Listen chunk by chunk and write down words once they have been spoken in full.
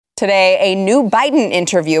Today, a new Biden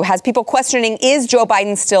interview has people questioning, is Joe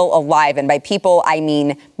Biden still alive? And by people, I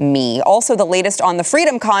mean me. Also, the latest on the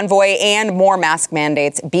Freedom Convoy and more mask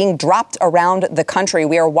mandates being dropped around the country.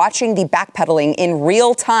 We are watching the backpedaling in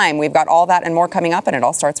real time. We've got all that and more coming up, and it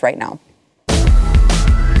all starts right now.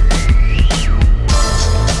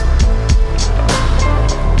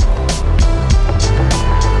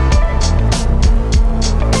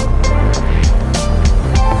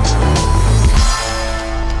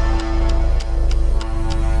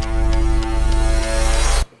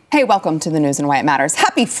 Hey, welcome to the news and why it matters.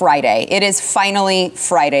 Happy Friday. It is finally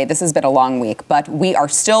Friday. This has been a long week, but we are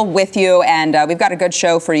still with you, and we've got a good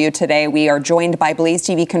show for you today. We are joined by Blaze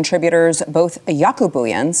TV contributors, both Jaco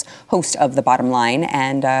Booyens, host of The Bottom Line,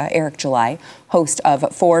 and Eric July, host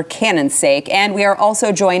of For Cannon's Sake. And we are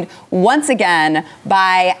also joined once again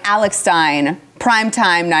by Alex Stein,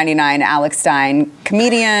 primetime 99 Alex Stein,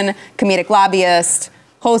 comedian, comedic lobbyist,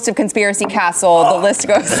 host of Conspiracy Castle. The list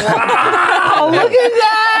goes on. Look at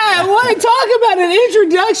that. What? Talk about an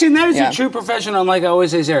introduction. That is a true professional. Like I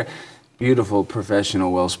always say, Sarah, beautiful,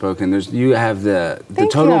 professional, well-spoken. You have the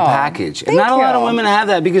total package. And not a lot of women have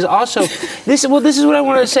that, because also, this is what I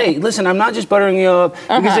wanted to say. Listen, I'm not just buttering you up,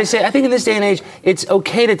 because they say, I think in this day and age, it's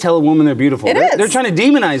okay to tell a woman they're beautiful. They're trying to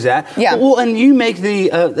demonize that. Yeah. Well, and you make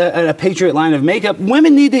a Patriot line of makeup.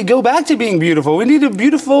 Women need to go back to being beautiful. We need to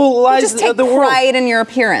beautifolize just take the world. Pride in your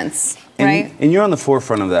appearance, right? And you're on the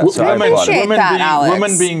forefront of that. So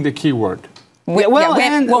women being the key word.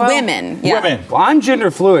 Women. Women. Well, I'm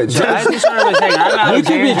gender fluid, so I just started saying I'm not. You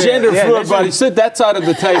can be gender fluid, but sit that side of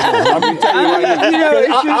the table. I'm going to tell you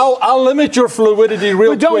right now. I'll limit your fluidity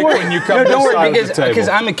real quick when you come this side of the table. Because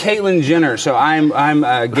I'm a Caitlyn Jenner, so I'm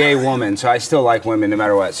a gay woman, so I still like women no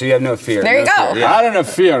matter what. So you have no fear. There you go. Yeah. I don't have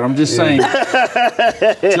fear. I'm just saying.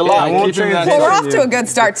 July. Well, we're off to a good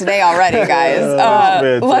start today already, guys.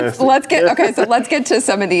 Let's get to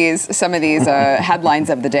some of these headlines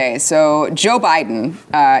of the day. So Joe Biden,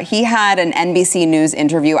 he had an NBC News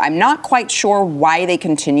interview. I'm not quite sure why they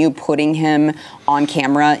continue putting him on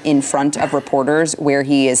camera in front of reporters, where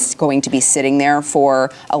he is going to be sitting there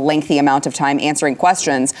for a lengthy amount of time answering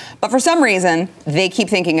questions. But for some reason, they keep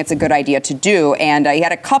thinking it's a good idea to do. And he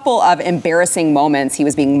had a couple of embarrassing moments he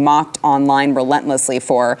was being mocked online relentlessly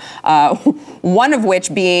for. One of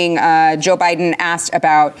which being Joe Biden asked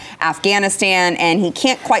about Afghanistan, and he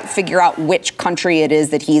can't quite figure out which country it is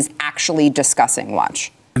that he's actually discussing.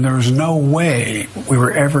 Watch. And there was no way we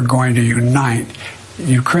were ever going to unite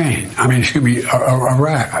Ukraine. I mean, excuse me,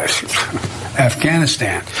 Iraq,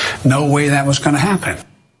 Afghanistan. No way that was going to happen.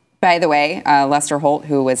 By the way, Lester Holt,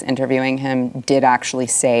 who was interviewing him, did actually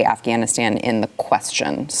say Afghanistan in the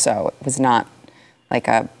question. So it was not like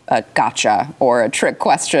a gotcha or a trick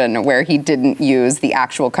question where he didn't use the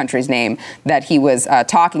actual country's name that he was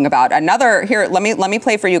talking about. Here, let me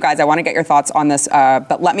play for you guys. I want to get your thoughts on this,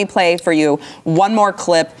 but let me play for you one more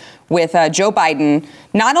clip with Joe Biden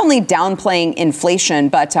not only downplaying inflation,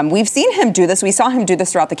 but we've seen him do this. We saw him do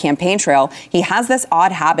this throughout the campaign trail. He has this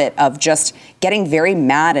odd habit of just getting very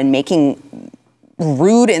mad and making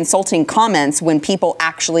rude, insulting comments when people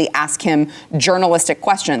actually ask him journalistic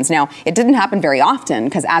questions. Now, it didn't happen very often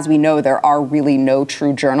because, as we know, there are really no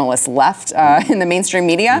true journalists left in the mainstream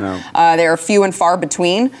media. No. They are few and far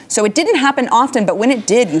between. So it didn't happen often, but when it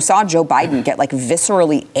did, you saw Joe Biden get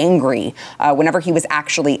viscerally angry whenever he was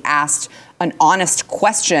actually asked an honest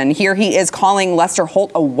question. Here he is calling Lester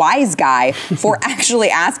Holt a wise guy for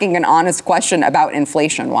actually asking an honest question about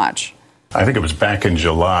inflation. Watch. I think it was back in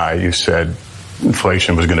July, you said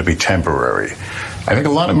inflation was going to be temporary. I think a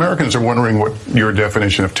lot of Americans are wondering what your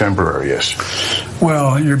definition of temporary is.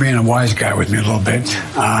 Well, you're being a wise guy with me a little bit,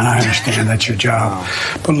 and I understand that's your job.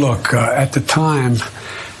 But look, at the time,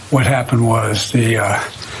 what happened was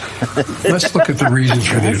let's look at the reasons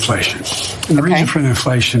for the inflation. And the reason for the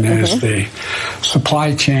inflation is the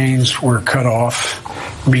supply chains were cut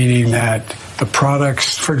off, meaning that the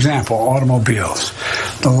products, for example, automobiles,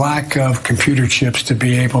 the lack of computer chips to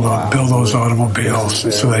be able to build those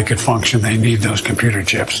automobiles so they could function, they need those computer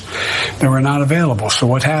chips. They were not available. So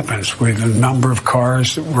what happens? With the number of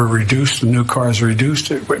cars that were reduced, the new cars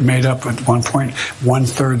reduced, it made up at one point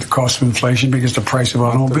 1/3 the cost of inflation because the price of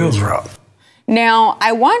automobiles were up. Now,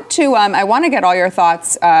 I want to get all your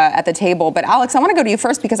thoughts at the table, but Alex, I want to go to you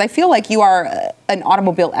first because I feel like you are an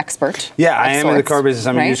automobile expert. Yeah, I am in the car business.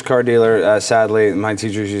 I'm right? a used car dealer. Sadly, my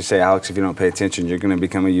teachers used to say, Alex, if you don't pay attention, you're going to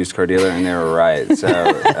become a used car dealer, and they were right. So,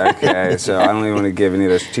 okay, so I don't even want to give any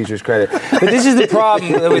of those teachers credit. But this is the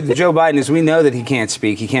problem with Joe Biden is we know that he can't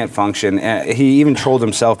speak, he can't function. He even trolled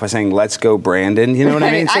himself by saying, "Let's go, Brandon." You know what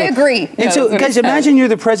I mean? So, I agree. And so, guys, imagine you're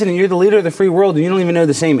the president, you're the leader of the free world, and you don't even know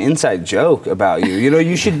the same inside joke about you. You know,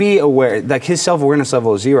 you should be aware, like his self-awareness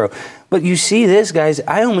level is 0. But you see this, guys,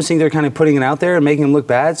 I almost think they're kind of putting it out there and making him look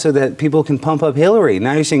bad so that people can pump up Hillary.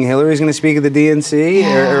 Now you're saying Hillary's going to speak at the DNC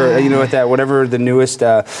or you know, at that, whatever the newest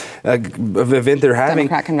event they're having.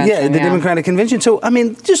 Democrat convention. Yeah, the Democratic convention. So, I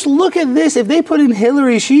mean, just look at this. If they put in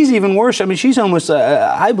Hillary, she's even worse. I mean, she's almost,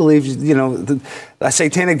 I believe, you know, a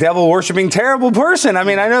satanic devil-worshipping terrible person. I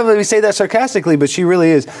mean, I know that we say that sarcastically, but she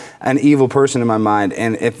really is an evil person in my mind.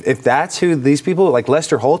 And if that's who these people, like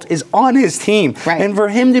Lester Holt, is on his team. Right. And for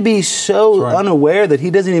him to be so unaware that he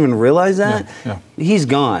doesn't even realize that, he's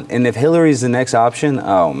gone. And if Hillary's the next option,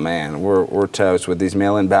 oh man, we're toast with these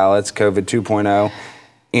mail-in ballots, COVID 2.0.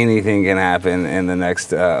 Anything can happen in the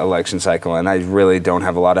next election cycle. And I really don't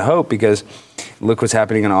have a lot of hope because look what's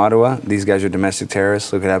happening in Ottawa. These guys are domestic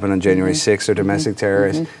terrorists. Look what happened on January 6th. They're domestic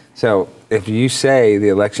terrorists. So if you say the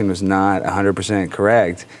election was not 100%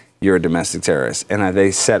 correct, you're a domestic terrorist. And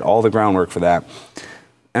they set all the groundwork for that.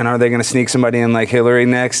 And are they going to sneak somebody in like Hillary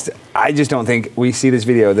next? I just don't think we see this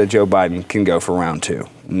video that Joe Biden can go for round 2.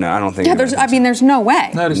 No, I don't think. Yeah, there's no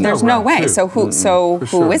way. No, there's no way. 2. So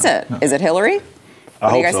who is it? No. Is it Hillary?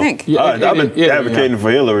 What do you guys think? Yeah, I've been advocating for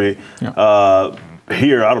Hillary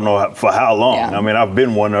here, I don't know for how long. Yeah. I mean, I've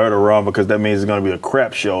been wanting her to run because that means it's going to be a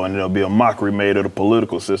crap show and there'll be a mockery made of the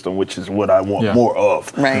political system, which is what I want more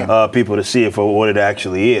of. Right. People to see it for what it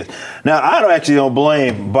actually is. Now, I don't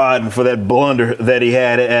blame Biden for that blunder that he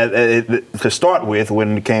had to start with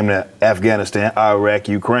when it came to Afghanistan, Iraq,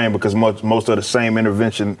 Ukraine, because most of the same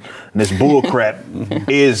intervention, this bull crap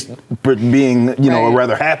is being, or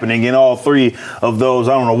rather happening in all 3 of those.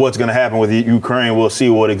 I don't know what's going to happen with Ukraine. We'll see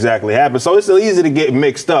what exactly happens. So it's so easy to get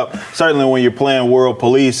mixed up, certainly when you're playing world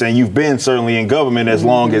police and you've been certainly in government as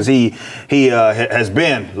long as he has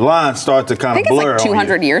been. Lines start to kind of blur. It's like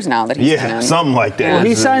 200 years now that he's been in. Something like that. Well,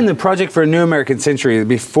 he signed the Project for a New American Century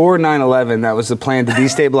before 9/11. That was the plan to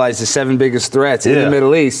destabilize the 7 biggest threats in the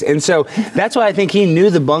Middle East. And so that's why I think he knew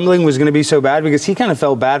the bungling was going to be so bad because he kind of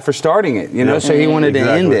felt bad for starting it, so he wanted to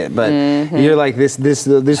end it. But you're like this.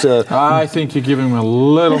 I think you're giving him a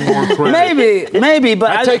little more credit. Maybe,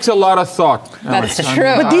 but it takes a lot of thought. That's true.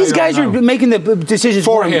 But these guys are making the decisions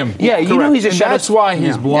for him. Yeah, he's a shot. That's why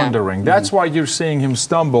he's blundering. That's why you're seeing him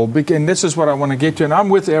stumble. And this is what I want to get to. And I'm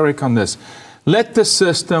with Eric on this. Let the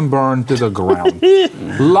system burn to the ground.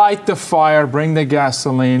 Light the fire, bring the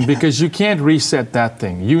gasoline, because you can't reset that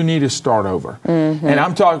thing. You need to start over. And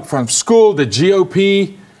I'm talking from school, the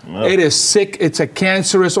GOP. It is sick. It's a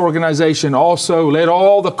cancerous organization also. Let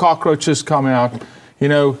all the cockroaches come out.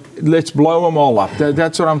 Let's blow them all up.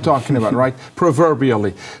 That's what I'm talking about, right?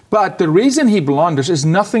 Proverbially. But the reason he blunders is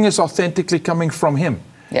nothing is authentically coming from him.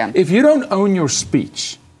 Yeah. If you don't own your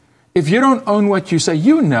speech, if you don't own what you say,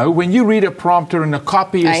 when you read a prompter and a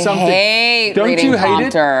copy is something. Don't you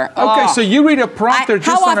hate prompter. It? Okay, so you read a prompter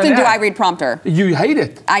how often do I read prompter? You hate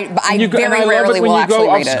it. I very rarely will actually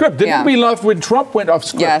read it. Off script. Didn't we love when Trump went off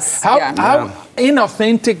script? Yes. How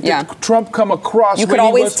inauthentic did Trump come across? You could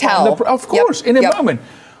always tell. Of course, in a moment.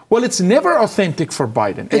 Well, it's never authentic for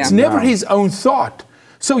Biden. It's never his own thought.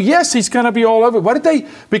 So yes, he's going to be all over.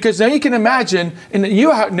 Because now you can imagine, and you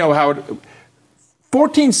know how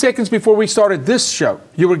 14 seconds before we started this show,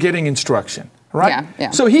 you were getting instruction, right?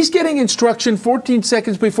 Yeah. So he's getting instruction 14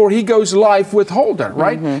 seconds before he goes live with Holder,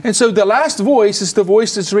 right? And so the last voice is the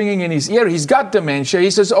voice that's ringing in his ear. He's got dementia.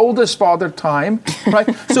 He's as old as Father Time, right?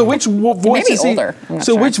 So which voice is older.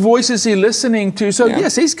 Which voice is he listening to? So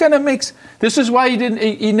yes, he's going to mix. This is why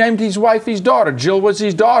he named his wife his daughter. Jill was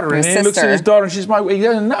his daughter, and he looks at his daughter and she's he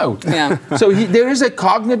doesn't know. Yeah. So there is a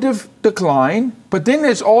cognitive decline, but then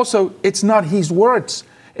there's also, it's not his words.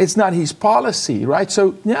 It's not his policy, right?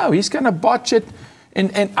 So, he's going to botch it.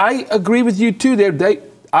 And I agree with you, too.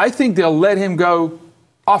 I think they'll let him go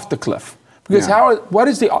off the cliff. Because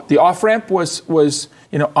the off-ramp was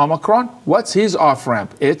Omicron. What's his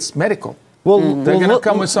off-ramp? It's medical. They're going to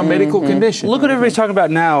come with some medical condition. Look what everybody's talking about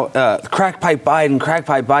now, crack pipe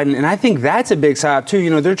Biden, and I think that's a big psyop too. You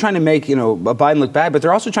know, they're trying to make, Biden look bad, but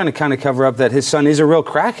they're also trying to kind of cover up that his son is a real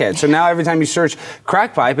crackhead. So now every time you search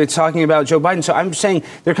crack pipe, it's talking about Joe Biden. So I'm saying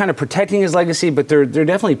they're kind of protecting his legacy, but they're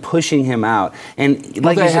definitely pushing him out. And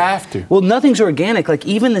like they have to. Well, nothing's organic. Like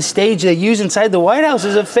even the stage they use inside the White House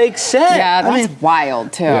is a fake set. Yeah, that's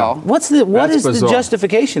wild too. Yeah. What is the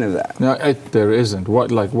justification of that? No, there isn't. What?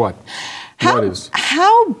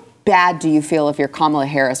 How bad do you feel if you're Kamala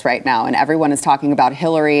Harris right now and everyone is talking about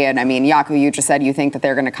Hillary? And I mean, Yaku, you just said you think that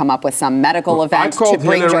they're going to come up with some medical event to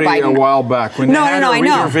bring Hillary Joe Biden. a while back when they had her read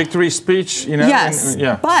her victory speech. Yes,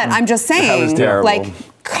 but I'm just saying, like,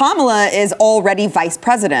 Kamala is already vice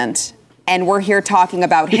president. And we're here talking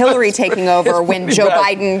about Hillary taking over when Joe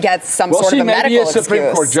Biden gets some sort of a medical excuse. Well, she may be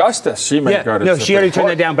a Supreme Court justice. She may go to No, she already turned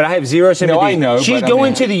that down, but I have zero sympathy. No, I know. She's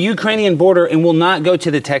going to the Ukrainian border and will not go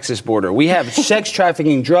to the Texas border. We have sex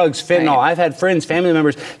trafficking, drugs, fentanyl. Right. I've had friends, family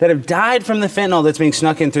members that have died from the fentanyl that's being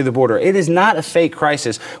snuck in through the border. It is not a fake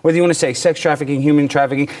crisis. Whether you want to say sex trafficking, human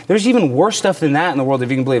trafficking, there's even worse stuff than that in the world,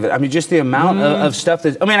 if you can believe it. I mean, just the amount of stuff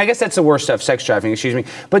that, I guess that's the worst stuff, sex trafficking, excuse me.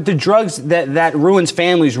 But the drugs that ruins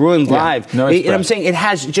families, ruins lives. No, I'm saying it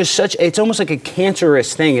has just it's almost like a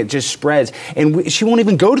cancerous thing. It just spreads. And she won't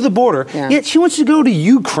even go to the border. Yeah. Yet she wants to go to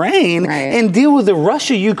Ukraine and deal with the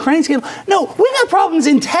Russia-Ukraine scandal. No, we got problems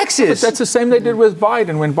in Texas. But that's the same they did with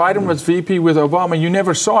Biden. When Biden was VP with Obama, you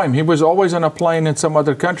never saw him. He was always on a plane in some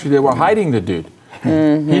other country. They were hiding the dude. He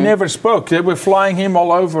never spoke. They were flying him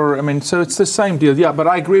all over. I mean, so it's the same deal. Yeah, but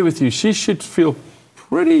I agree with you. She should feel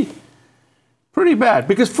pretty bad.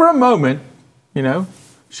 Because for a moment,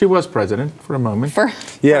 she was president for a moment. For his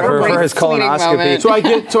colonoscopy.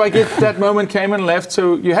 So I get that moment came and left.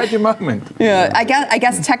 So you had your moment. Yeah, I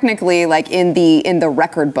guess technically, like in the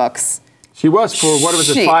record books, she was for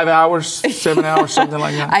 5 hours, 7 hours, something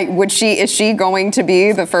like that. Is she going to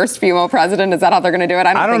be the first female president? Is that how they're going to do it?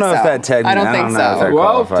 I don't think so. If that technically. I don't think so.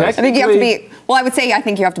 Well, technically, I think you have to be. Well, I would say I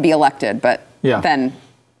think you have to be elected, but then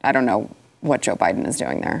I don't know what Joe Biden is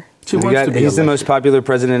doing there. He's the most popular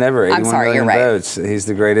president ever. 81 million votes. He's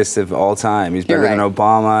the greatest of all time. He's better than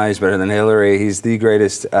Obama. He's better than Hillary. He's the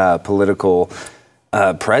greatest political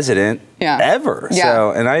president ever. Yeah.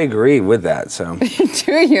 So, and I agree with that. So,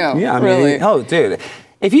 do you? Yeah, I mean, really? Dude.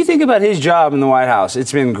 If you think about his job in the White House,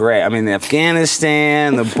 it's been great. I mean, the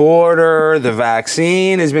Afghanistan, the border, the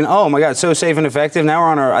vaccine has been, oh my God, so safe and effective. Now we're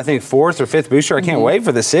on our, I think, 4th or 5th booster. I can't wait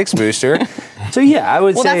for the 6th booster. So yeah, I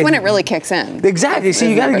would say. Well, that's when it really kicks in. Exactly. So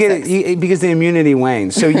you got to get it because the immunity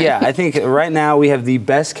wanes. So yeah, I think right now we have the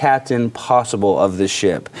best captain possible of this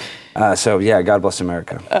ship. So yeah, God bless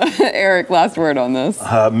America. Eric, last word on this.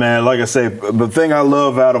 Man, like I say, the thing I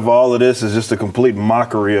love out of all of this is just a complete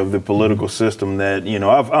mockery of the political system that, I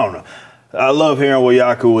don't know. I love hearing what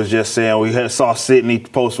Yaku was just saying. We saw Sydney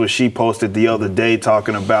post what she posted the other day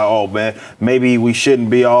talking about, oh man, maybe we shouldn't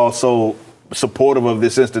be all so supportive of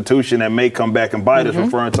this institution that may come back and bite us,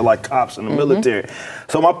 referring to like cops in the military.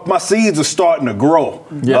 So my seeds are starting to grow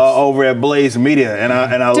over at Blaze Media, and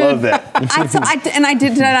I love that.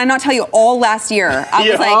 Did I not tell you all last year? I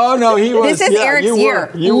was like, oh no, he was. This is Eric's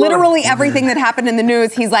year. Literally everything that happened in the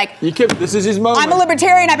news, he's like, this is his moment. I'm a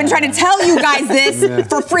libertarian. I've been trying to tell you guys this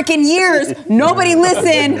for freaking years. Nobody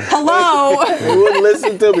listened. Hello. They wouldn't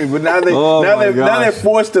listen to me, but now they're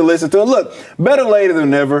forced to listen to it. Look, better later than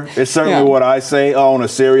never. It's certainly what I say on a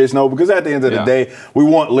serious note, because at the end of the day, we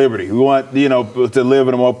want liberty. We want to live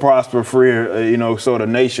in a more prosperous, freer, sort of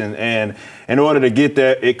nation. And in order to get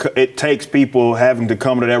there, it takes people having to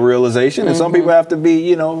come to that realization. And some people have to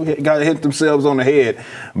be, got to hit themselves on the head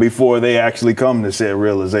before they actually come to said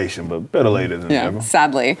realization. But better later than never.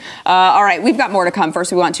 Sadly. All right, we've got more to come.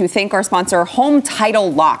 First, we want to thank our sponsor, Home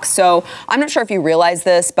Title Lock. So I'm not sure if you realize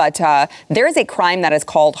this, but there is a crime that is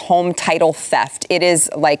called home title theft. It is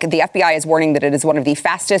like the FBI is warning that it is one of the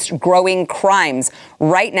fastest growing crimes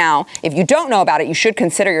right now. If you don't know about it, you should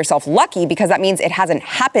consider yourself lucky, because that means it hasn't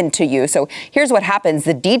happened to you. So here's what happens.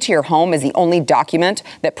 The deed to your home is the only document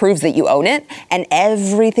that proves that you own it, and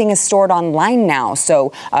everything is stored online now.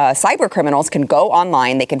 So cyber criminals can go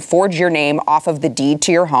online, they can forge your name off of the deed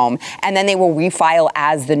to your home, and then they will refile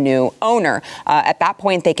as the new owner. At that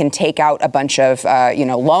point, they can take out a bunch of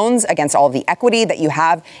loans against all of the equity that you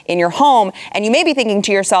have in your home. And you may be thinking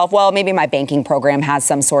to yourself, well, maybe my banking program has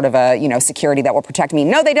some sort of a security that will protect me.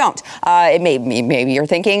 No, they don't. Maybe you're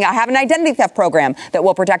thinking, I have an identity theft program that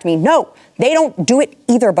will protect me. No, They don't do it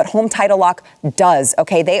either, but Home Title Lock does,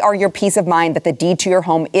 okay? They are your peace of mind that the deed to your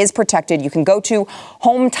home is protected. You can go to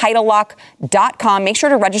HomeTitleLock.com. Make sure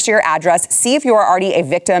to register your address, see if you are already a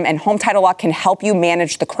victim, and Home Title Lock can help you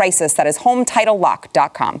manage the crisis. That is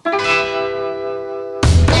HomeTitleLock.com.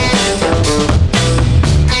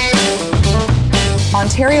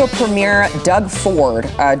 Ontario Premier Doug Ford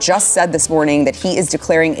just said this morning that he is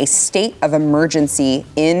declaring a state of emergency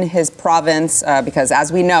in his province because,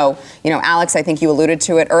 as we know, Alex, I think you alluded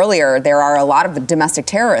to it earlier, there are a lot of domestic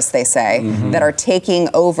terrorists, they say, that are taking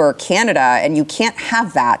over Canada, and you can't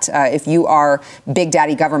have that if you are Big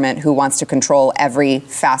Daddy government who wants to control every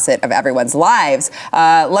facet of everyone's lives.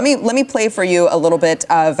 Let me play for you a little bit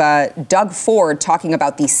of Doug Ford talking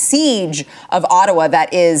about the siege of Ottawa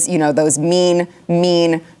that is, those mean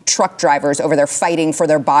truck drivers over there fighting for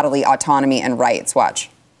their bodily autonomy and rights. Watch.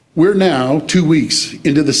 We're now 2 weeks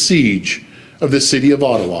into the siege of the city of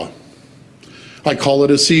Ottawa. I call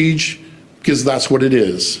it a siege because that's what it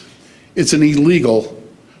is. It's an illegal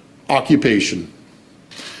occupation.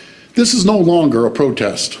 This is no longer a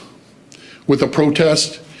protest. With a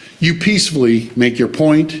protest, you peacefully make your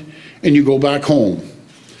point and you go back home.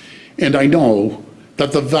 And I know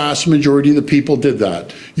that the vast majority of the people did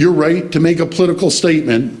that. Your right to make a political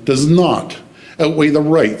statement does not outweigh the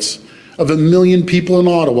rights of 1 million people in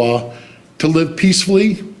Ottawa to live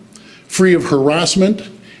peacefully, free of harassment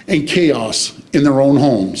and chaos in their own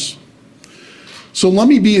homes. So let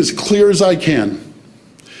me be as clear as I can.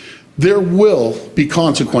 There will be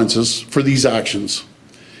consequences for these actions,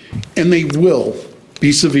 and they will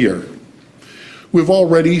be severe. We've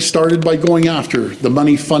already started by going after the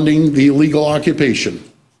money funding the illegal occupation.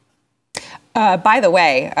 By the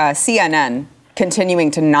way, CNN continuing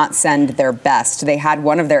to not send their best. They had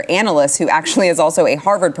one of their analysts who actually is also a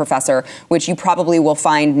Harvard professor, which you probably will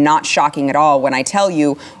find not shocking at all when I tell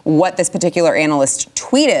you what this particular analyst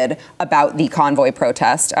tweeted about the convoy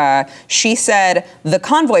protest. She said, the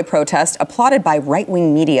convoy protest, applauded by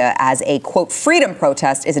right-wing media as a, quote, freedom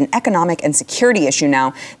protest, is an economic and security issue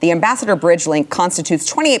now. The Ambassador Bridge link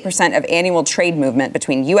constitutes 28% of annual trade movement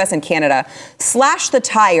between U.S. and Canada. Slash the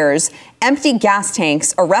tires, empty gas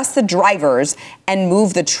tanks, arrest the drivers, and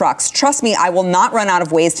move the trucks. Trust me, I will not run out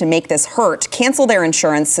of ways to make this hurt. Cancel their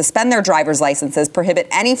insurance, suspend their driver's licenses, prohibit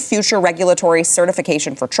any future regulatory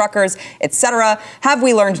certification for truckers, etc. Have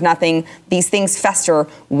we learned nothing? These things fester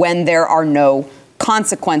when there are no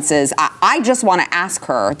consequences. I just want to ask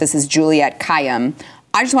her, this is Juliette Kayyem,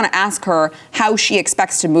 I just want to ask her how she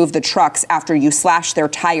expects to move the trucks after you slash their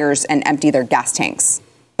tires and empty their gas tanks.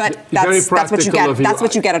 But that's what you get. That's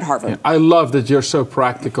what you get at Harvard. I love that you're so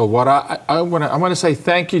practical. What I want to say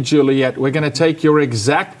thank you, Juliette. We're going to take your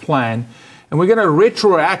exact plan, and we're going to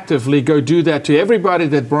retroactively go do that to everybody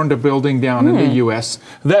that burned a building down in the U.S.,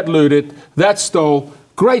 that looted, that stole.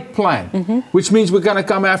 Great plan, which means we're going to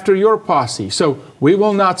come after your posse. So we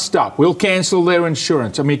will not stop. We'll cancel their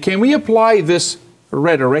insurance. I mean, can we apply this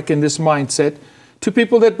rhetoric and this mindset to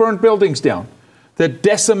people that burned buildings down, that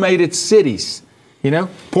decimated cities?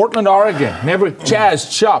 Portland, Oregon,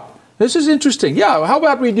 Chaz, Chop. This is interesting. Yeah, how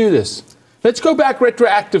about we do this? Let's go back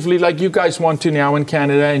retroactively like you guys want to now in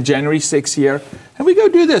Canada in January 6th here. And we go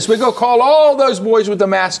do this. We go call all those boys with the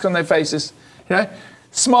masks on their faces.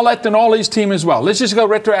 Smollett and all his team as well. Let's just go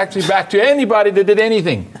retroactively back to anybody that did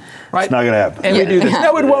anything. Right? It's not going to happen. And we do this.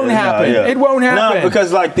 No, it won't happen. It won't happen. No,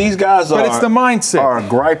 because these guys but it's the mindset. Are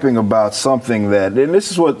griping about something that, and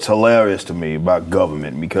this is what's hilarious to me about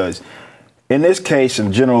government, because in this case,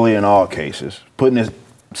 and generally in all cases, putting it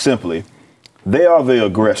simply, they are the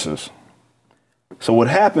aggressors. So what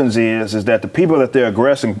happens is that the people that they're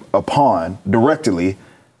aggressing upon directly,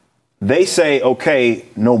 they say, okay,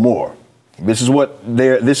 no more. This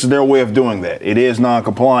is their way of doing that. It is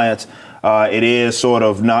non-compliance. It's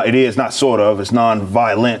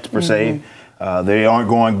non-violent per se. They aren't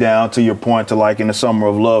going down, to your point, to like in the summer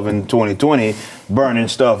of love in 2020, burning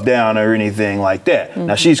stuff down or anything like that.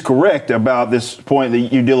 Now, she's correct about this point that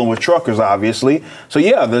you're dealing with truckers, obviously. So,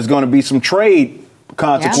 yeah, there's going to be some trade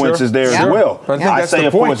consequences there as well. I say,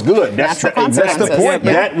 of course, good. That's the point.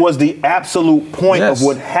 That was the absolute point of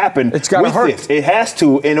what happened with this. It has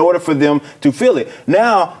to, in order for them to feel it.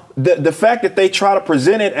 Now, the fact that they try to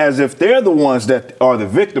present it as if they're the ones that are the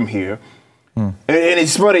victim here, and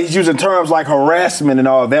it's funny, he's using terms like harassment and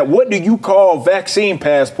all that. What do you call vaccine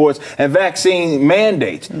passports and vaccine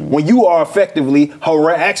mandates when you are effectively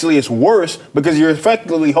actually, it's worse because you're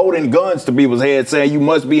effectively holding guns to people's heads saying you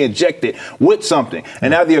must be injected with something.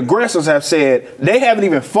 And now the aggressors have said they haven't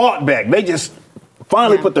even fought back. They just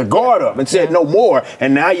finally put their guard up and said no more.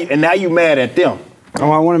 And now you mad at them. Oh,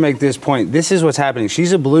 I want to make this point. This is what's happening.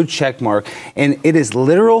 She's a blue check mark, and it is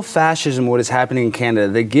literal fascism what is happening in Canada.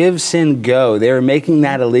 The Give, Send, Go, they are making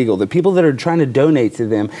that illegal. The people that are trying to donate to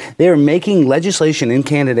them, they are making legislation in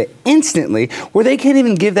Canada instantly where they can't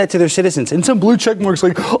even give that to their citizens. And some blue check marks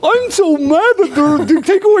like, I'm so mad that they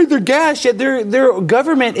take away their gas, yet their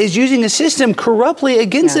government is using a system corruptly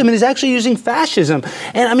against them and is actually using fascism.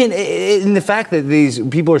 And I mean, in the fact that these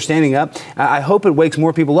people are standing up, I hope it wakes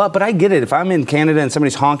more people up, but I get it. If I'm in Canada and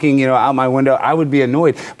somebody's honking, out my window, I would be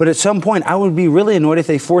annoyed. But at some point, I would be really annoyed if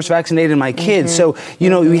they force vaccinated my kids. So,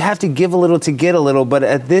 we have to give a little to get a little. But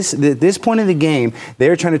at this point in the game,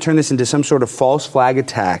 they're trying to turn this into some sort of false flag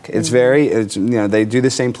attack. It's they do the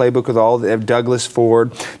same playbook with all Doug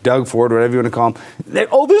Ford, whatever you want to call them.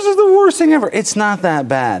 This is the worst thing ever. It's not that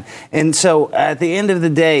bad. And so at the end of the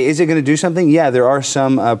day, is it going to do something? Yeah, there are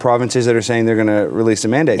some provinces that are saying they're going to release the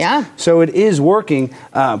mandates. Yeah. So it is working,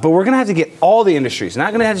 but we're going to have to get all the industries. It's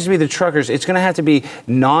not going to have to be the truckers. It's going to have to be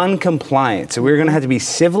non-compliant. So we're going to have to be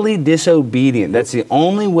civilly disobedient. That's the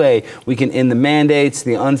only way we can end the mandates.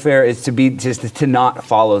 The unfair is to not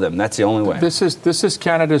follow them. That's the only way. This is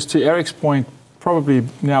Canada's, to Eric's point, probably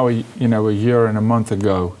now a year and a month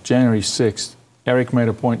ago, January 6th, Eric made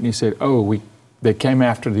a point and he said, they came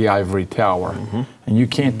after the ivory tower, and you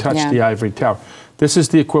can't touch the ivory tower. This is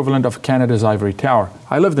the equivalent of Canada's ivory tower.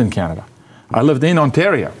 I lived in Canada. I lived in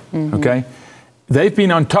Ontario, okay? They've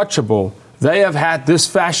been untouchable. They have had this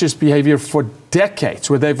fascist behavior for decades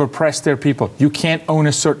where they've oppressed their people. You can't own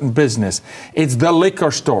a certain business. It's the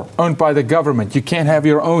liquor store owned by the government. You can't have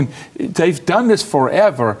your own. They've done this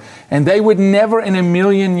forever, and they would never in a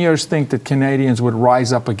million years think that Canadians would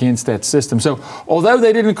rise up against that system. So although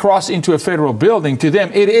they didn't cross into a federal building, to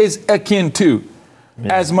them it is akin to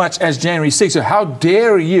as much as January 6th. So how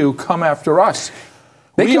dare you come after us?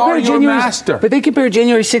 We are your master. But they compare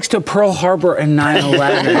January 6th to Pearl Harbor and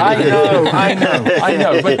 9/11. I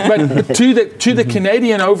know. But to the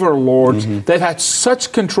Canadian overlords, they've had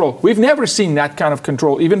such control. We've never seen that kind of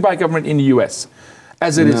control, even by government in the U.S.,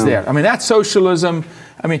 as it is there. I mean, that's socialism.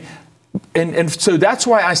 I mean, and so that's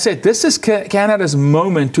why I said this is Canada's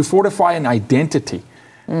moment to fortify an identity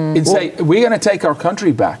and say, we're going to take our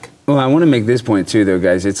country back. Well, I want to make this point too, though,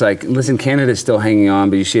 guys. It's like, listen, Canada's still hanging on,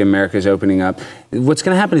 but you see America's opening up. What's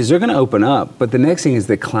going to happen is they're going to open up, but the next thing is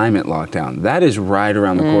the climate lockdown. That is right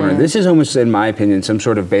around the corner. This is almost, in my opinion, some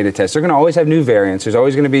sort of beta test. They're going to always have new variants. There's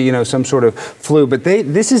always going to be, some sort of flu, but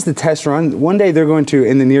this is the test run. One day they're going to,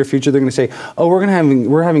 in the near future, they're going to say,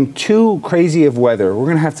 we're having too crazy of weather. We're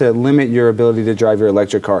going to have to limit your ability to drive your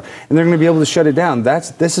electric car, and they're going to be able to shut it down.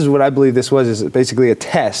 This is what I believe this was, is basically a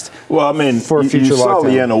test. Well, I mean, for a future you saw lockdown.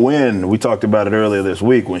 Leanna Wynn. We talked about it earlier this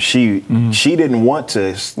week when she didn't want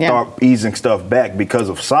to start easing stuff back because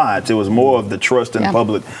of science. It was more of the trust in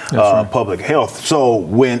public health. So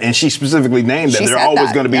and she specifically named that there are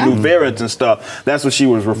always going to be new variants and stuff. That's what she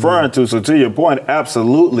was referring to. So to your point,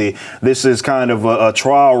 absolutely, this is kind of a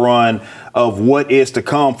trial run of what is to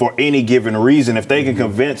come for any given reason. If they can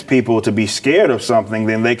convince people to be scared of something,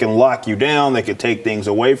 then they can lock you down. They can take things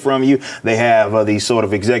away from you. They have these sort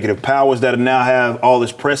of executive powers that now have all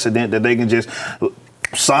this precedent that they can just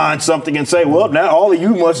sign something and say, well, now all of you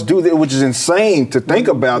must do that, which is insane to think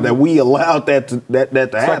about that we allowed that to happen.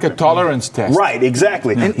 It's like a tolerance test. Right,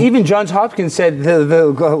 exactly. And even Johns Hopkins said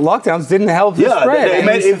the lockdowns didn't help the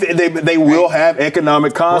spread. They will have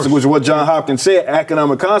economic consequences. What Johns Hopkins said,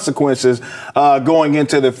 economic consequences going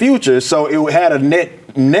into the future. So it had a net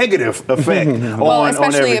negative effect on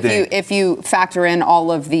especially everything. if you factor in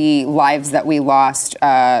all of the lives that we lost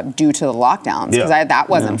due to the lockdowns, because that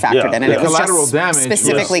wasn't factored in, and it was just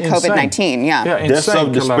specifically COVID-19. Deaths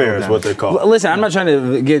of despair is what they call it. Listen, I'm not trying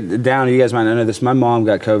to get down. You guys might not know this. My mom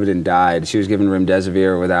got COVID and died. She was given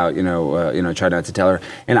remdesivir without, tried not to tell her.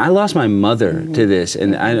 And I lost my mother to this,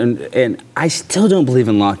 and I still don't believe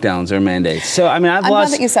in lockdowns or mandates. So I mean, I'm glad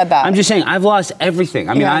that you said that. I'm just saying I've lost everything.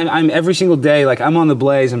 I mean, I'm every single day, like, I'm on the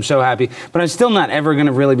blaze. I'm so happy, but I'm still not ever going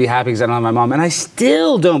to really be happy because I don't have my mom. And I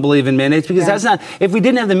still don't believe in mandates because that's not, if we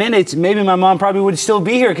didn't have the mandates, maybe my mom probably would still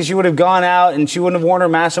be here because she would have gone out and she wouldn't have worn her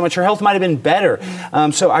mask so much. Her health might have been better.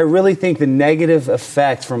 So I really think the negative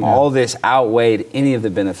effect from all this outweighed any of the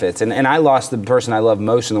benefits. And I lost the person I love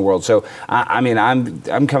most in the world. So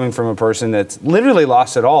I'm coming from a person that's literally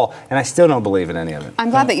lost it all, and I still don't believe in any of it. I'm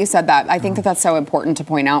glad that you said that. I think that that's so important to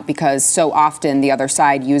point out because so often the other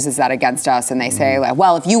side uses that against us, and they say,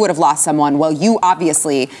 well, if you would have lost someone, well, you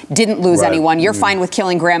obviously didn't lose anyone. You're fine with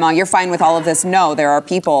killing grandma. You're fine with all of this. No, there are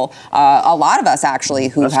people, a lot of us actually,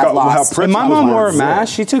 who have lost. And my mom wore a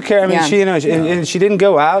mask. She took care. I mean, and she didn't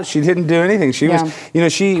go out. She didn't do anything. She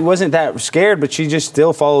was, she wasn't that scared, but she just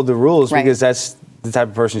still followed the rules because the type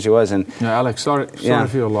of person she was. And yeah, Alex, sorry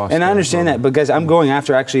for your loss. And I understand that, because I'm going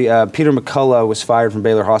after, actually, Peter McCullough was fired from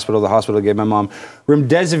Baylor Hospital. The hospital gave my mom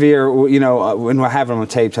remdesivir, when I have him on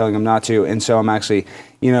tape telling him not to. And so I'm actually,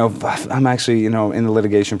 in the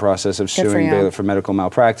litigation process of suing Baylor for medical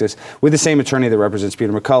malpractice with the same attorney that represents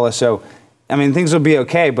Peter McCullough. So, I mean, things will be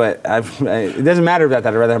okay, but it doesn't matter about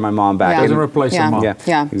that. I'd rather have my mom back. It doesn't replace her mom.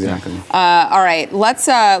 Yeah, exactly. All right, let's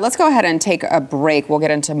go ahead and take a break. We'll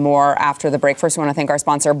get into more after the break. First, we want to thank our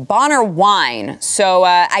sponsor, Bonner Wine. So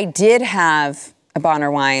I did have a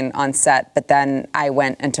Bonner Wine on set, but then I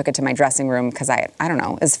went and took it to my dressing room because I don't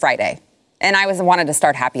know, it was Friday. And I wanted to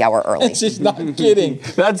start happy hour early. She's not kidding.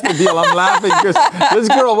 That's the deal. I'm laughing because this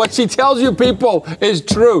girl, what she tells you people is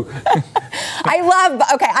true.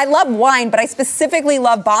 I love wine, but I specifically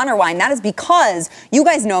love Bonner wine. That is because you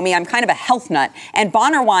guys know me, I'm kind of a health nut, and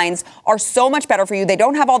Bonner wines are so much better for you. They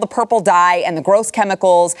don't have all the purple dye and the gross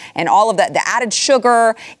chemicals and all of the added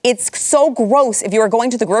sugar. It's so gross if you are going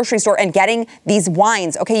to the grocery store and getting these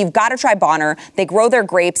wines. Okay, you've got to try Bonner. They grow their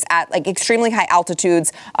grapes at like extremely high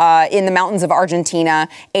altitudes in the mountains of Argentina,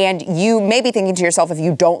 and you may be thinking to yourself, if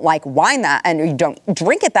you don't like wine and you don't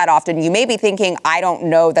drink it that often, you may be thinking, I don't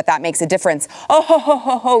know that makes a difference. Oh, ho, ho,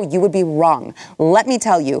 ho, ho, you would be wrong. Let me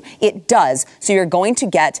tell you, it does. So you're going to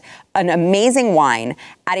get an amazing wine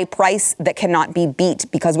at a price that cannot be beat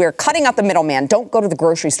because we're cutting out the middleman. Don't go to the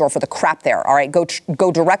grocery store for the crap there, all right? Go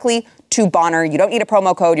directly to Bonner. You don't need a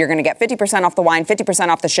promo code. You're going to get 50% off the wine, 50%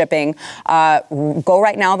 off the shipping. Go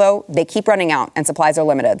right now, though. They keep running out, and supplies are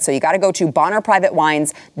limited. So you got to go to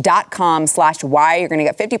BonnerPrivateWines.com/Y. You're going to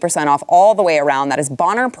get 50% off all the way around. That is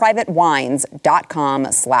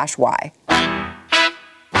BonnerPrivateWines.com/Y.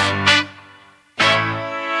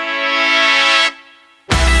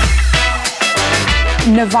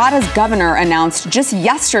 Nevada's governor announced just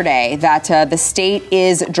yesterday that the state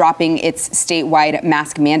is dropping its statewide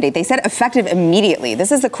mask mandate. They said effective immediately.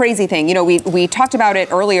 This is the crazy thing. You know, we talked about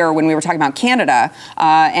it earlier when we were talking about Canada.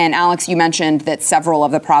 And Alex, you mentioned that several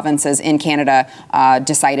of the provinces in Canada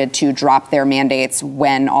decided to drop their mandates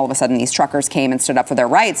when all of a sudden these truckers came and stood up for their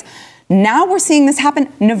rights. Now we're seeing this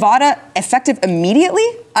happen. Nevada, effective immediately?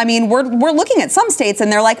 I mean, we're looking at some states and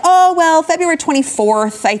they're like, oh, well, February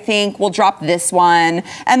 24th, I think we'll drop this one.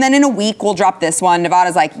 And then in a week, we'll drop this one.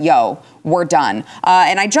 Nevada's like, yo, we're done.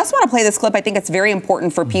 And I just want to play this clip. I think it's very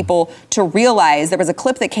important for people to realize there was a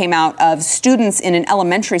clip that came out of students in an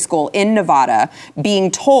elementary school in Nevada being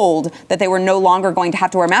told that they were no longer going to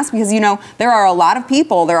have to wear masks because, you know, there are a lot of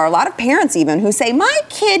people, there are a lot of parents even who say, my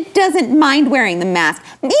kid doesn't mind wearing the mask.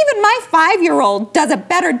 Even my 5-year-old does a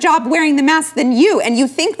better job wearing the mask than you. And you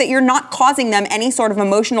think that you're not causing them any sort of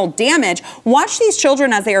emotional damage. Watch these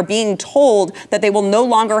children as they are being told that they will no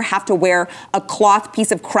longer have to wear a cloth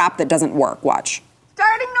piece of crap that doesn't work. Watch.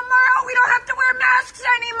 Starting tomorrow, we don't have to wear masks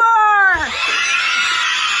anymore.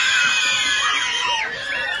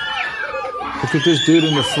 Look at this dude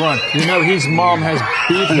in the front. You know his mom has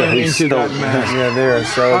beaten him into that mask. Yeah, they're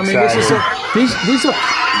so excited. I mean, these are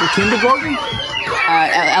kindergarten?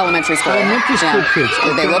 Elementary school. Elementary school kids.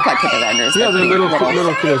 They look like kindergartners. Yeah, they're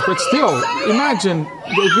little kids. But still, imagine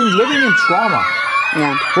they've been living in trauma.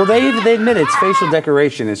 Yeah. Well, they admit it's facial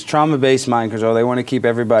decoration. It's trauma-based mind control. They want to keep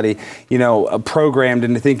everybody, programmed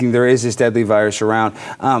into thinking there is this deadly virus around.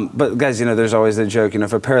 But guys, there's always the joke.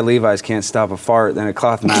 If a pair of Levi's can't stop a fart, then a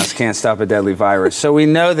cloth mask can't stop a deadly virus. So we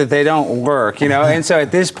know that they don't work. And so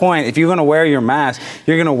at this point, if you're going to wear your mask,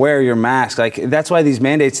 you're going to wear your mask. Like that's why these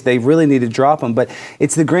mandates, they really need to drop them. But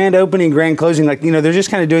it's the grand opening, grand closing. Like they're just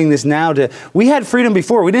kind of doing this now we had freedom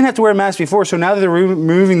before. We didn't have to wear a mask before. So now that they're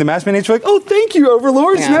removing the mask mandates, we're like, oh, thank you,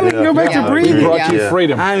 overlords. Now we can go back to breathing. We brought you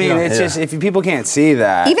freedom. I mean, it's just, if people can't see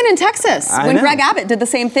that. Even in Texas, when Greg Abbott did the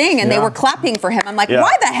same thing and they were clapping for him, I'm like,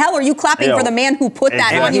 why the hell are you clapping for the man who put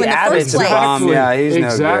that on you in the first place? Yeah, he's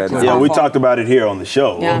no good. Yeah, we talked about it here on the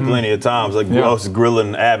show plenty of times. Like, us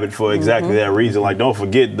grilling Abbott for exactly that reason. Like, don't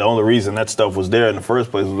forget, the only reason that stuff was there in the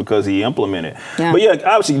first place was because he implemented. Yeah. But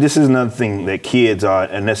obviously, this is another thing that kids are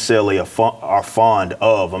necessarily are fond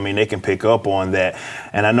of. I mean, they can pick up on that.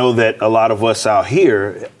 And I know that a lot of us out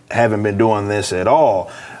here haven't been doing this at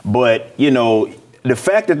all. But, the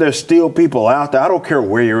fact that there's still people out there, I don't care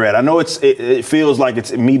where you're at. I know it feels like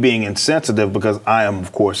it's me being insensitive because I am,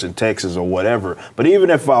 of course, in Texas or whatever. But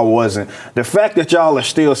even if I wasn't, the fact that y'all were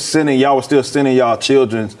still sending y'all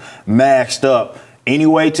children masked up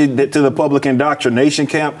anyway to the public indoctrination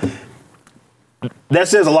camp, That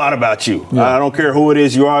says a lot about you. I don't care who it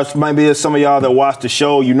is you are. Maybe some of y'all that watch the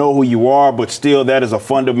show, you know who you are, but still that is a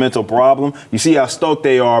fundamental problem. You see how stoked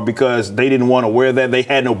they are because they didn't want to wear that. They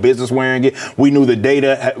had no business wearing it. We knew the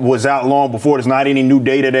data was out long before. There's not any new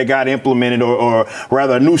data that got implemented or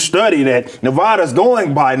rather a new study that Nevada's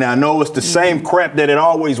going by now. No, it's the same crap that it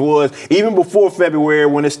always was. Even before February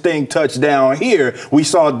when this thing touched down here, we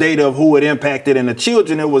saw data of who it impacted, and the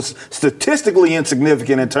children, it was statistically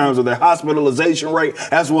insignificant in terms of their hospitalization rate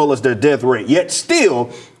as well as their death rate. Yet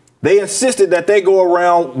still, they insisted that they go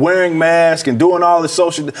around wearing masks and doing all the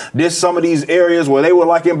social. There's some of these areas where they were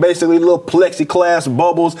like in basically little plexiglass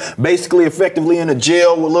bubbles, basically effectively in a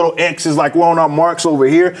jail with little X's like we're on our marks over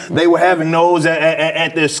here. They were having those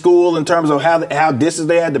at their school in terms of how distant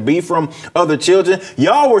they had to be from other children.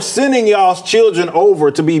 Y'all were sending y'all's children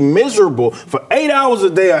over to be miserable for 8 hours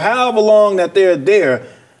a day or however long that they're there.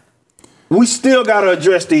 We still got to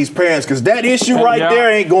address these parents because that issue there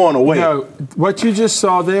ain't going away. No, what you just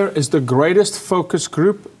saw there is the greatest focus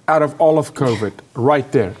group out of all of COVID, right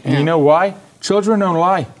there. And you know why? Children don't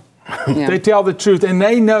lie. They tell the truth, and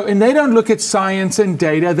they know, and they don't look at science and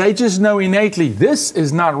data. They just know innately this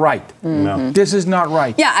is not right. No. This is not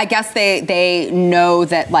right. Yeah, I guess they know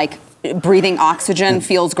that like breathing oxygen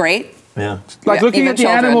feels great. Yeah. Like looking at the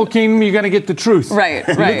animal kingdom, you're going to get the truth. Right.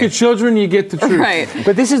 You look at children, you get the truth. Right.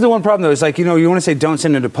 But this is the one problem, though. It's like, you want to say don't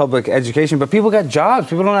send them to public education, but people got jobs.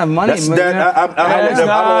 People don't have money. I don't want to hear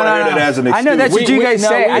that as an excuse. I know that's what you guys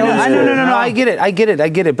say. No, I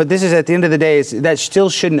get it. But this is at the end of the day, that still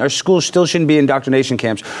shouldn't, our schools still shouldn't be indoctrination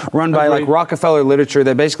camps run by like Rockefeller literature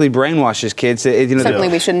that basically brainwashes kids. Certainly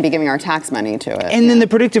we shouldn't be giving our tax money to it. And then the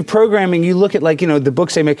predictive programming, you look at like, the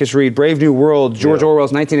books they make us read, Brave New World, George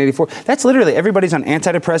Orwell's 1984. That's literally everybody's on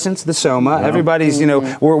antidepressants, the Soma. Everybody's,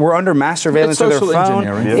 we're under mass surveillance of their phone.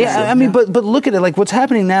 I mean, but look at it. Like what's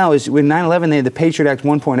happening now is with 9/11, they had the Patriot Act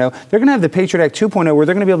 1.0. They're going to have the Patriot Act 2.0, where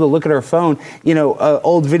they're going to be able to look at our phone,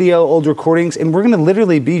 old video, old recordings, and we're going to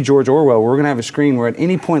literally be George Orwell. We're going to have a screen where at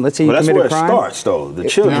any point, let's say you commit a crime. That's where it starts, though. The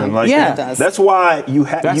children, that's why you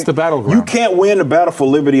have. That's the battleground. You can't win the battle for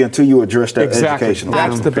liberty until you address that education.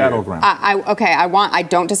 That's the battleground. I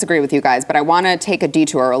don't disagree with you guys, but I want to take a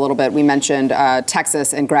detour a little bit. We mentioned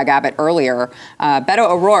Texas and Greg Abbott earlier. Beto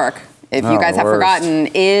O'Rourke, if you guys have forgotten,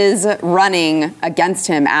 is running against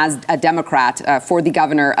him as a Democrat for the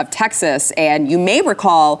governor of Texas. And you may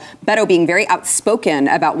recall Beto being very outspoken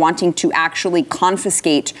about wanting to actually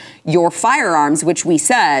confiscate your firearms, which we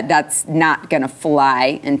said that's not going to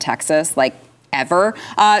fly in Texas, like ever.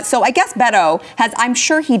 So I guess Beto I'm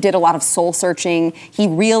sure he did a lot of soul searching. He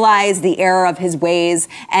realized the error of his ways,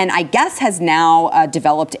 and I guess has now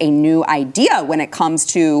developed a new idea when it comes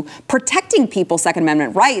to protecting people's Second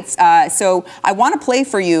Amendment rights. So I want to play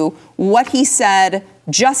for you what he said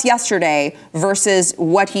just yesterday versus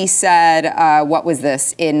what he said, what was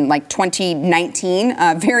this, in like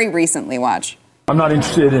 2019, very recently. Watch. I'm not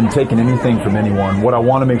interested in taking anything from anyone. What I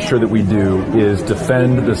want to make sure that we do is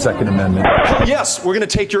defend the Second Amendment. Yes, we're going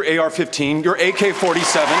to take your AR-15, your AK-47. We're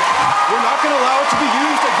not going to allow it to be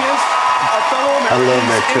used against our fellow Americans. I love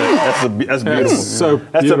that cut. That's beautiful. So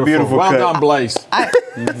beautiful. That's a beautiful well cut. Done, Blaze.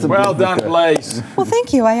 Well done, Blaze. Well,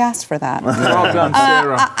 thank you. I asked for that. Well done,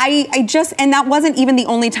 Sarah. And that wasn't even the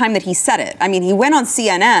only time that he said it. I mean, he went on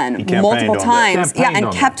CNN multiple times,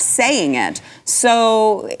 and kept saying it.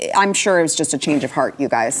 So I'm sure it was just a change of heart, you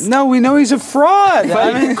guys. No, we know he's a fraud.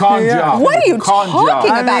 Con job. What are you talking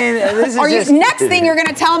about? Next thing you're going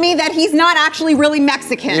to tell me that he's not actually really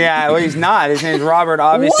Mexican? Yeah, well, he's not. His name's Robert,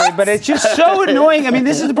 obviously. But it's just so annoying. I mean,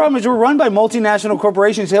 this is the problem: is we're run by multinational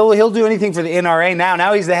corporations. He'll do anything for the NRA now.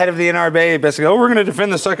 Now he's the head of the NRA. Basically, we're going to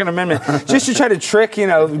defend the Second Amendment, just to try to trick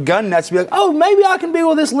gun nuts to be like, oh, maybe I can be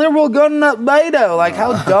with this liberal gun nut Beto. Like,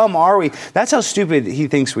 how dumb are we? That's how stupid he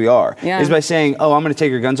thinks we are. Is by saying, oh, I'm going to take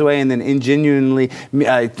your guns away, and then ingenuinely,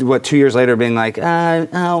 2 years later, being like, I'm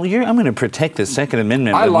going to protect the Second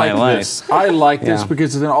Amendment with my life. I like this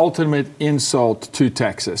because it's an ultimate insult to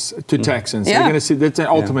Texas, to Texans. You're going to see that's an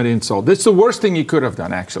ultimate insult. That's the worst thing you could have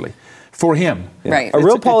done, actually, for him. Right. A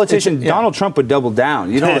real politician, Donald Trump would double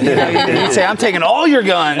down. You'd say, I'm taking all your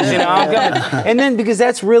guns. I'm coming. And then, because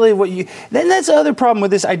that's really then that's the other problem with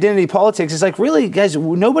this identity politics. It's like, really, guys,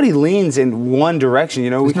 nobody leans in one direction.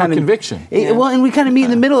 There's no conviction. Well, and we kind of meet in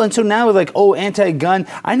the middle. And so now we're like, anti-gun.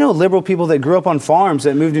 I know liberal people that grew up on farms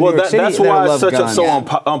that moved to New York City. That's why it's so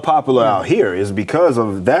unpopular out here, is because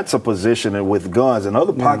of that's a position with guns and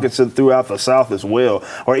other pockets throughout the South as well,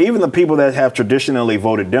 or even the people that have traditionally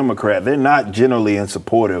voted Democrat. they're not generally in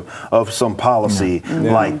supportive of some policy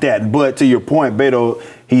like that. But to your point, Beto,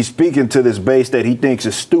 he's speaking to this base that he thinks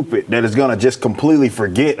is stupid, that is going to just completely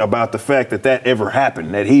forget about the fact that ever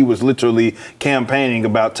happened, that he was literally campaigning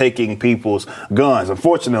about taking people's guns.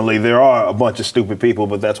 Unfortunately, there are a bunch of stupid people,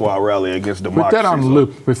 but that's why I rally against democracy. Put that on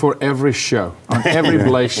loop before every show, on every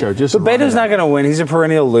Blaze show. But Beto's not going to win. He's a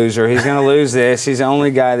perennial loser. He's going to lose this. He's the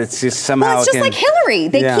only guy that's just somehow. Well, it's just like Hillary.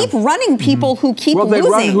 They keep running people who keep losing. Well,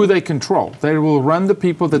 they run who they control. They will run the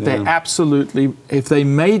people that they absolutely, if they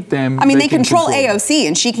made them. I mean, they control AOC,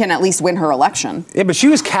 and she can at least win her election. Yeah, but she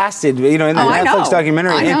was casted, in the Netflix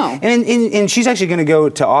documentary. I know. And she's actually going to go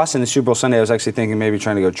to Austin the Super Bowl Sunday. I was actually thinking maybe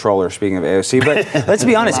trying to go troll her, speaking of AOC. But let's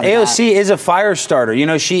be honest, AOC is a fire starter.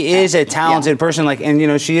 She is a talented person,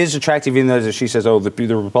 she is attractive, even though she says,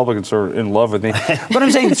 the Republicans are in love with me. But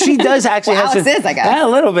I'm saying she does actually have Alex is, I guess. Yeah, a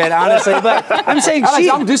little bit, honestly. But I'm saying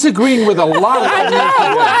I'm disagreeing with a lot of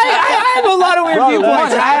I have a lot of weird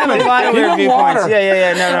viewpoints. I have a lot of weird viewpoints.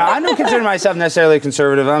 Yeah. No. I don't consider myself necessarily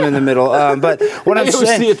conservative. I'm in the middle. But what I'm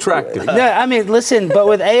saying, attractive. Yeah, I mean, listen. But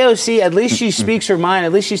with AOC, at least she speaks her mind.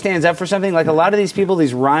 At least she stands up for something. Like a lot of these people,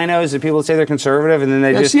 these rhinos, the people that say they're conservative, and then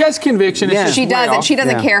they just. She has conviction. Yeah. She does, and she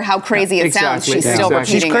doesn't care how crazy it sounds. She's still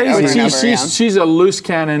repeating she's crazy. it over and over. She's a loose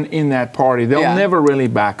cannon in that party. They'll never really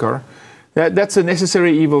back her. That's a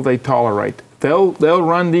necessary evil they tolerate. They'll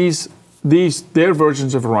run their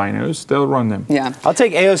versions of rhinos. They'll run them. Yeah. I'll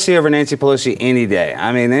take AOC over Nancy Pelosi any day.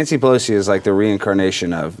 I mean, Nancy Pelosi is like the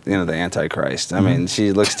reincarnation of, the Antichrist. I mean,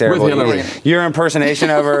 she looks terrible. With Hillary. Your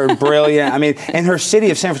impersonation of her, brilliant. I mean, and her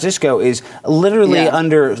city of San Francisco is literally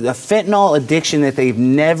under a fentanyl addiction that they've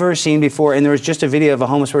never seen before. And there was just a video of a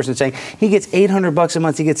homeless person saying he gets $800 a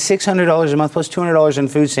month. He gets $600 a month plus $200 in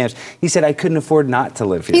food stamps. He said, I couldn't afford not to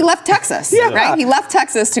live here. He left Texas, right? He left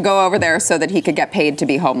Texas to go over there so that he could get paid to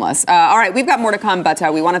be homeless. All right, we've got more to come, but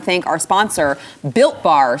we want to thank our sponsor, Built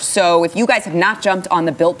Bar. So if you guys have not jumped on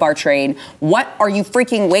the Built Bar train, what are you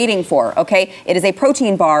freaking waiting for, okay? It is a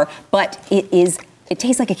protein bar, but it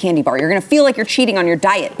tastes like a candy bar. You're going to feel like you're cheating on your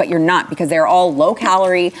diet, but you're not, because they're all low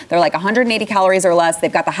calorie. They're like 180 calories or less. They've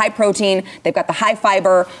got the high protein. They've got the high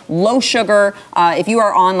fiber, low sugar. If you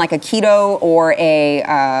are on like a keto or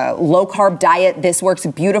a low carb diet, this works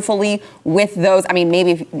beautifully with those. I mean,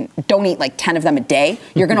 maybe if you don't eat like 10 of them a day,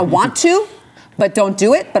 you're going to want to. But don't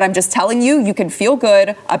do it. But I'm just telling you, you can feel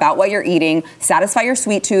good about what you're eating, satisfy your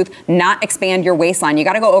sweet tooth, not expand your waistline. You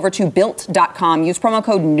got to go over to Built.com. Use promo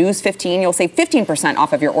code NEWS15. You'll save 15%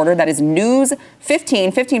 off of your order. That is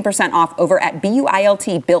NEWS15, 15% off over at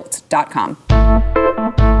Built.com.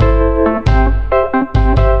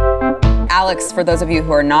 Alex, for those of you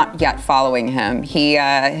who are not yet following him,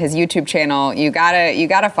 his YouTube channel, you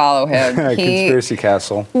gotta follow him. Conspiracy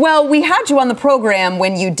Castle. Well, we had you on the program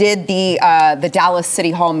when you did the Dallas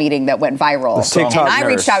City Hall meeting that went viral. And I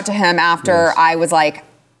reached out to him after I was like,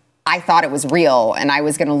 I thought it was real and I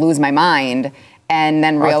was going to lose my mind. And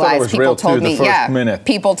then realized people told me,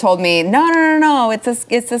 people told me, no, it's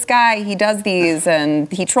this guy. He does these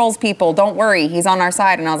and he trolls people. Don't worry, he's on our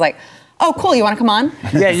side. And I was like, oh, cool, you want to come on?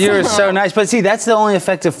 Yeah, you're so nice. But see, that's the only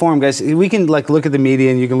effective form, guys. We can look at the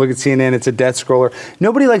media and you can look at CNN, it's a death scroller.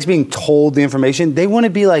 Nobody likes being told the information. They want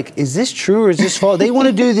to be like, is this true or is this false? They want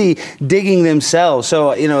to do the digging themselves.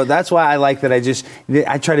 So, that's why I like that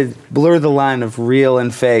I try to blur the line of real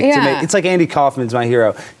and fake. Yeah. It's like Andy Kaufman's my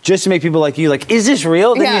hero. Just to make people like you like, is this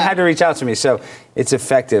real? Then you had to reach out to me. So it's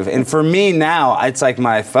effective. And for me now, it's like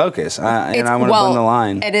my focus. And I want to blend the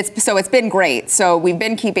line. It's been great. So we've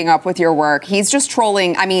been keeping up with your work. He's just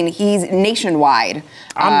trolling. I mean, he's nationwide.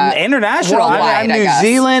 I'm international. Worldwide, I'm New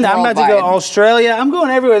Zealand. I'm about to go to Australia. I'm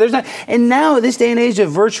going everywhere. And now, this day and age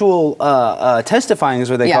of virtual testifying is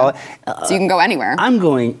what they call it. So you can go anywhere. I'm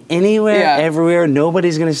going anywhere, everywhere.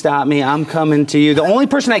 Nobody's going to stop me. I'm coming to you. The only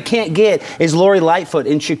person I can't get is Lori Lightfoot.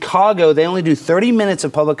 In Chicago, they only do 30 minutes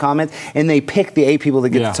of public comment, and they pick the 8 people that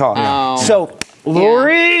get to talk. Oh. So,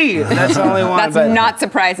 Lori, that's the only one. That's not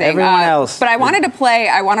surprising. Everyone else. But I want to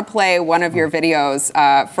play one of your videos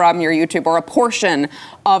from your YouTube, or a portion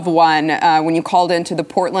of one, when you called into the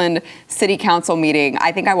Portland City Council meeting.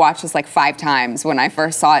 I think I watched this like 5 times when I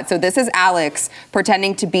first saw it. So this is Alex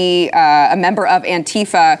pretending to be a member of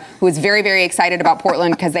Antifa who is very, very excited about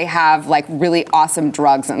Portland because they have like really awesome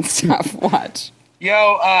drugs and stuff. Watch.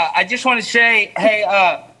 Yo, I just want to say, hey,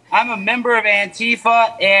 I'm a member of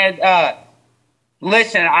Antifa, and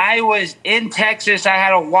listen, I was in Texas. I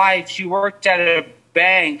had a wife. She worked at a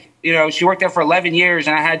bank. She worked there for 11 years,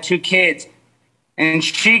 and I had 2 kids. And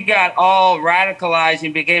she got all radicalized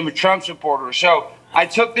and became a Trump supporter. So I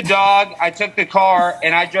took the dog, I took the car,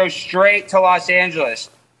 and I drove straight to Los Angeles.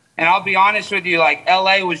 And I'll be honest with you, like,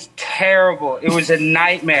 LA was terrible. It was a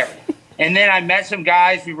nightmare. And then I met some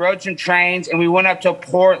guys, we rode some trains, and we went up to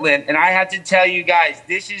Portland. And I have to tell you guys,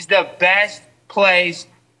 this is the best place,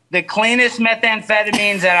 the cleanest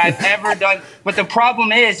methamphetamines that I've ever done. But the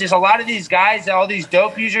problem is a lot of these guys, all these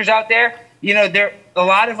dope users out there, you know, a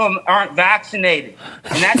lot of them aren't vaccinated.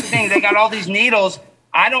 And that's the thing, they got all these needles.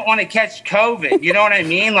 I don't want to catch COVID. You know what I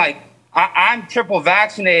mean? Like, I'm triple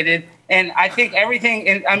vaccinated, and I think everything,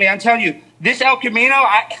 and I mean, I'm telling you, this El Camino,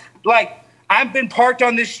 I've been parked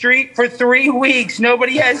on this street for 3 weeks.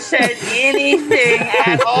 Nobody has said anything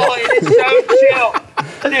at all. It is so chill.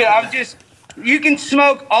 Dude, you can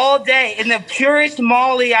smoke all day in the purest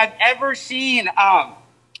Molly I've ever seen.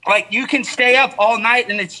 Like, you can stay up all night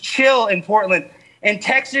and it's chill in Portland. In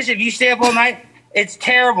Texas, if you stay up all night, it's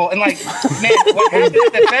terrible. And like, man, what happened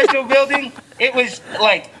at the festival building, it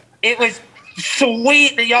was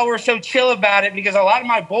sweet that y'all were so chill about it, because a lot of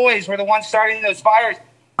my boys were the ones starting those fires.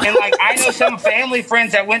 And like, I know some family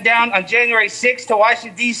friends that went down on January 6th to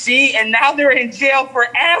Washington, D.C., and now they're in jail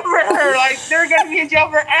forever. Like, they're going to be in jail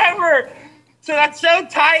forever. So that's so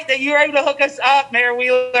tight that you were able to hook us up, Mayor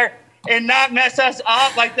Wheeler, and not mess us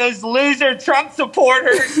up like those loser Trump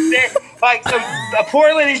supporters.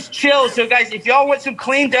 Portland is chill. So guys, if y'all want some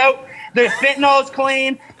clean dope, the fentanyl is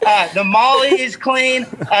clean, the Molly is clean,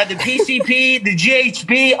 the PCP, the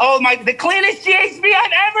GHB. The cleanest GHB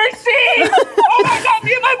I've ever seen. Oh my God,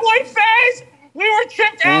 me and my boy Fez, we were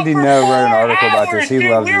tripped out Andy for No 4 wrote an article hours, about this. He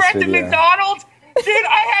dude. loves We were this at the video. McDonald's. Dude,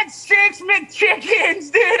 I had 6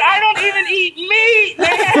 McChickens, dude. I don't even eat meat, man.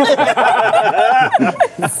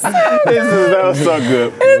 That was so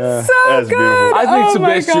good. It's so That's good. beautiful. I think it's the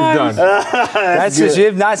best you've done. That's just, you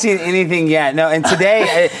have not seen anything yet. No, and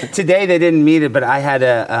today they didn't meet it, but I had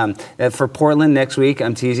for Portland next week,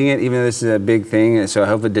 I'm teasing it, even though this is a big thing, so I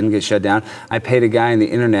hope it didn't get shut down. I paid a guy on the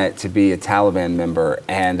internet to be a Taliban member,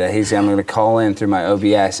 and he said, I'm going to call in through my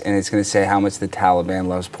OBS, and it's going to say how much the Taliban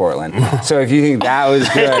loves Portland. So if you think that was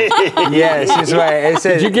good, yes, that's right. It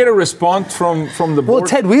said, Did you get a response from the board? well,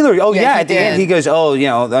 Ted Wheeler, at the did. end, he goes,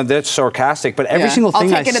 that's sarcastic, but every single thing I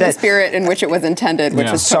said. I'll take it in the spirit in which it was intended,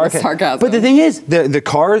 which was sarcasm. But the thing is, the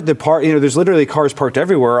part, there's literally cars parked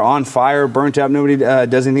everywhere, on fire, burnt up. Nobody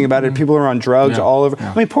does anything about it. People are on drugs all over.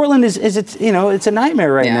 I mean, Portland is it's a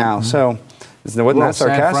nightmare right now. So it wasn't that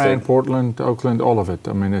sarcastic. San Fran, Portland, Oakland, all of it.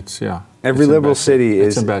 I mean, every liberal city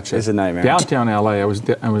is a nightmare. Downtown LA, I was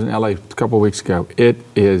in LA a couple of weeks ago. It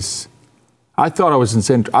is. I thought I was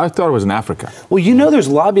in Africa. Well, there's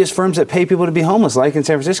lobbyist firms that pay people to be homeless, like in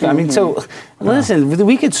San Francisco. I mean, so listen,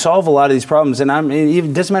 we could solve a lot of these problems, and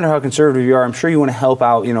it doesn't matter how conservative you are. I'm sure you want to help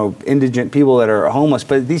out, indigent people that are homeless,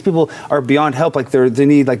 but these people are beyond help. Like they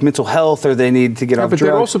need like mental health, or they need to get off drugs. But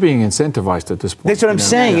they're also being incentivized at this point. That's what I'm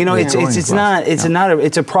saying.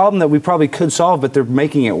 It's a problem that we probably could solve, but they're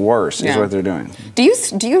making it worse. Is what they're doing. Do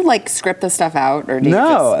you like script this stuff out, or do you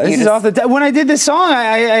this is off the when I did this song,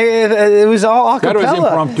 it was all acapella. That was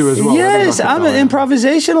impromptu as well. Yes, I'm an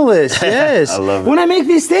improvisationalist. Yes. I love it. When I make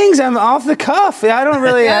these things, I'm off the cuff. I don't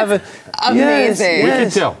really have a... Amazing. We can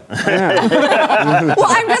tell. Well,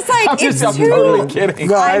 I'm just like, I'm totally kidding.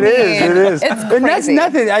 No, it is. It's crazy. And that's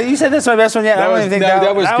nothing. You said that's my best one yet. I don't even think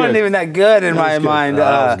that wasn't even that good in my mind.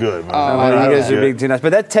 That was good, man. You guys are big too nice.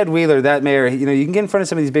 But that Ted Wheeler, that mayor, you can get in front of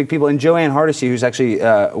some of these big people. And Joanne Hardesty, who's actually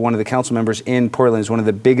one of the council members in Portland, is one of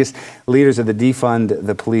the biggest leaders of the defund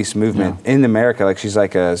the police movement in America. Like, she's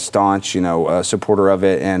like a staunch, supporter of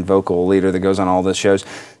it and vocal leader that goes on all the shows.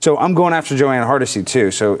 So I'm going after Joanne Hardesty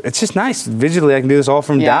too. So it's just nice. Visually, I can do this all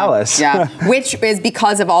from Dallas. Yeah, which is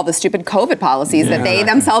because of all the stupid COVID policies that they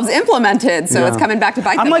themselves implemented. So it's coming back to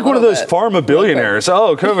bite them. I'm like one of those pharma billionaires.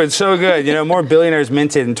 Oh, COVID's so good. More billionaires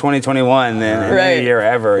minted in 2021 than any year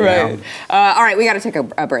ever. Right. All right, we got to take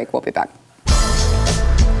a break. We'll be back.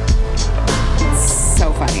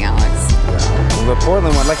 So funny, Alex. Well, the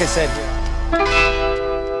Portland one, like I said.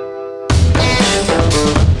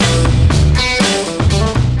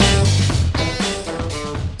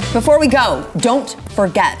 Before we go, don't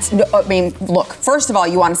forget. Look, first of all,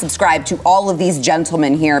 you want to subscribe to all of these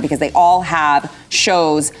gentlemen here because they all have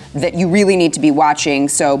shows that you really need to be watching.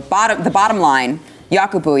 So the bottom line,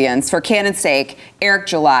 Jaco Booyens, For Canon's Sake, Eric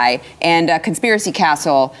July, and Conspiracy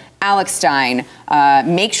Castle, Alex Stein.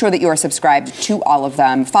 Make sure that you are subscribed to all of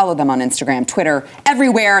them. Follow them on Instagram, Twitter,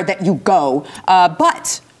 everywhere that you go.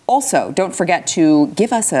 But Also, don't forget to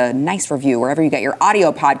give us a nice review wherever you get your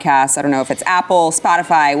audio podcasts. I don't know if it's Apple,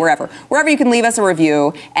 Spotify, wherever you can leave us a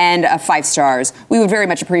review and 5 stars. We would very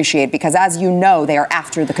much appreciate, because as you know, they are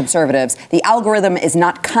after the conservatives. The algorithm is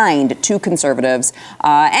not kind to conservatives.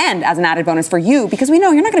 And as an added bonus for you, because we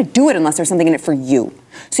know you're not going to do it unless there's something in it for you.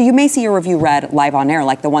 So you may see your review read live on air,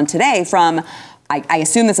 like the one today from, I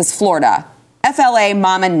assume this is Florida, FLA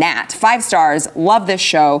Mama Nat, 5 stars, love this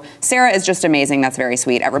show. Sarah is just amazing, that's very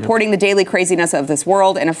sweet. At reporting the daily craziness of this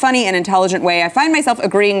world in a funny and intelligent way, I find myself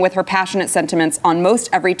agreeing with her passionate sentiments on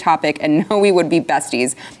most every topic and know we would be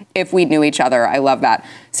besties if we knew each other. I love that.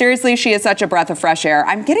 Seriously, she is such a breath of fresh air.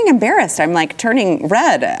 I'm getting embarrassed. I'm like turning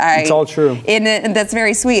red. It's all true. And that's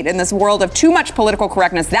very sweet. In this world of too much political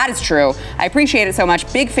correctness, that is true. I appreciate it so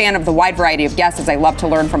much. Big fan of the wide variety of guests, as I love to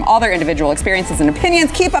learn from all their individual experiences and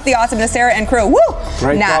opinions. Keep up the awesomeness, Sarah and crew. Woo!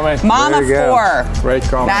 Great comment. Mama 4. Great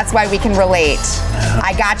comment. That's why we can relate.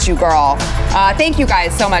 I got you, girl. Thank you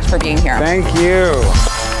guys so much for being here. Thank you.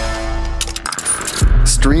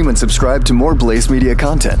 Stream and subscribe to more Blaze Media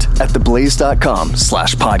content at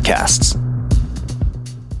theblaze.com/podcasts.